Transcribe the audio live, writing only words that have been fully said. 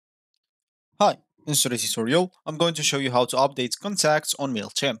Hi, in today's tutorial, I'm going to show you how to update contacts on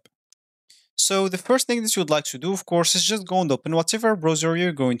Mailchimp. So the first thing that you would like to do, of course, is just go and open whatever browser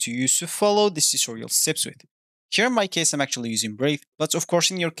you're going to use to follow this tutorial steps with. Here in my case, I'm actually using Brave, but of course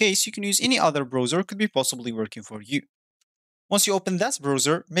in your case, you can use any other browser could be possibly working for you. Once you open that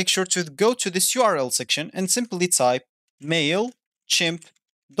browser, make sure to go to this URL section and simply type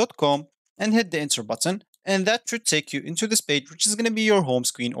mailchimp.com and hit the enter button, and that should take you into this page, which is going to be your home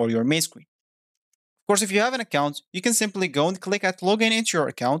screen or your main screen. Of course, if you have an account, you can simply go and click at login into your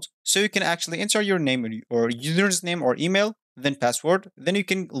account so you can actually enter your name or user's name or email, then password, then you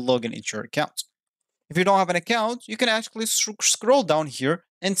can log in into your account. If you don't have an account, you can actually scroll down here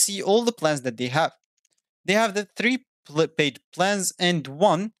and see all the plans that they have. They have the 3 paid plans and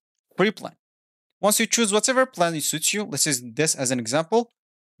 1 free plan. Once you choose whatever plan suits you, let's use this as an example,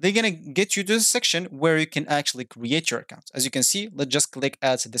 they're going to get you to the section where you can actually create your account. As you can see, let's just click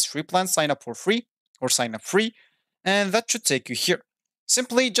add this free plan, sign up for free, or sign up free, and that should take you here.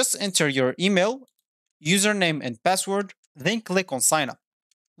 Simply just enter your email, username, and password, then click on sign up.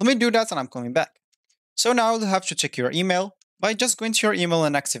 Let me do that and I'm coming back. So now you'll have to check your email by just going to your email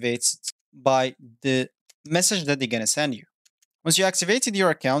and activate it by the message that they're going to send you. Once you activated your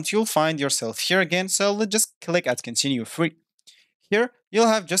account, you'll find yourself here again, so let's just click at continue free. Here, you'll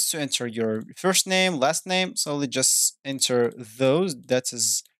have just to enter your first name, last name, so let's just enter those. That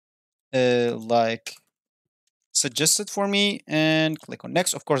is like suggested for me and click on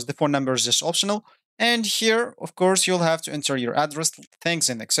next. Of course, the phone number is just optional. And here, of course, you'll have to enter your address, thanks,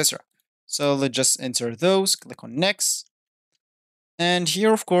 and etc. So let's just enter those, click on next. And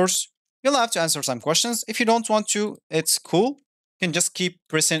here, of course, you'll have to answer some questions. If you don't want to, it's cool. You can just keep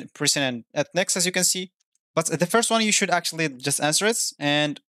pressing and at next, as you can see. But the first one, you should actually just answer it.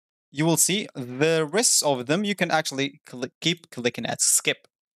 And you will see the rest of them, you can actually keep clicking at skip.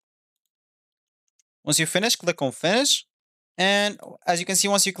 Once you finish, click on finish. And as you can see,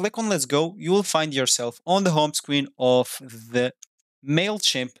 once you click on let's go, you will find yourself on the home screen of the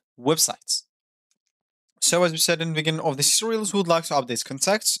Mailchimp websites. So as we said in the beginning of this tutorials, we would like to update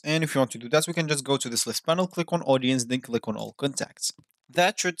contacts. And if you want to do that, we can just go to this list panel, click on audience, then click on all contacts.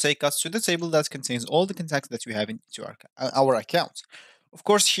 That should take us to the table that contains all the contacts that we have into our account. Of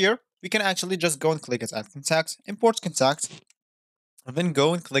course, here we can actually just go and click at add contact, import contact, and then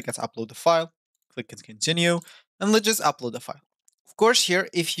go and click at upload the file, click at continue, and let's just upload the file. Of course, here,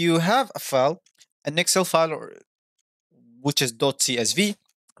 if you have a file, an Excel file, or which is .csv,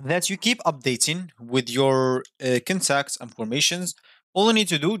 that you keep updating with your contacts and formations, all you need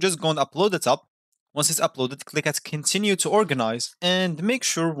to do, just go and upload it up. Once it's uploaded, click at continue to organize, and make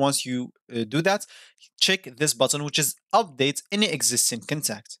sure once you do that, check this button, which is update any existing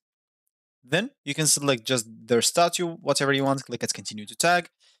contact. Then you can select just their statue, whatever you want, click at continue to tag.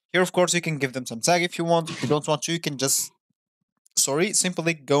 Here, of course, you can give them some tag if you want. If you don't want to, you can just,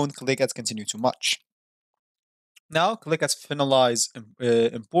 simply go and click at continue to match. Now click at finalize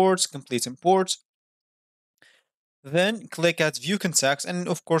imports, complete import. Then click at view contacts, and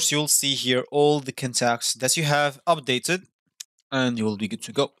of course you'll see here all the contacts that you have updated, and you will be good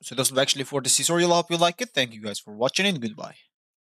to go. So that's actually for this tutorial. I hope you like it. Thank you guys for watching, and goodbye.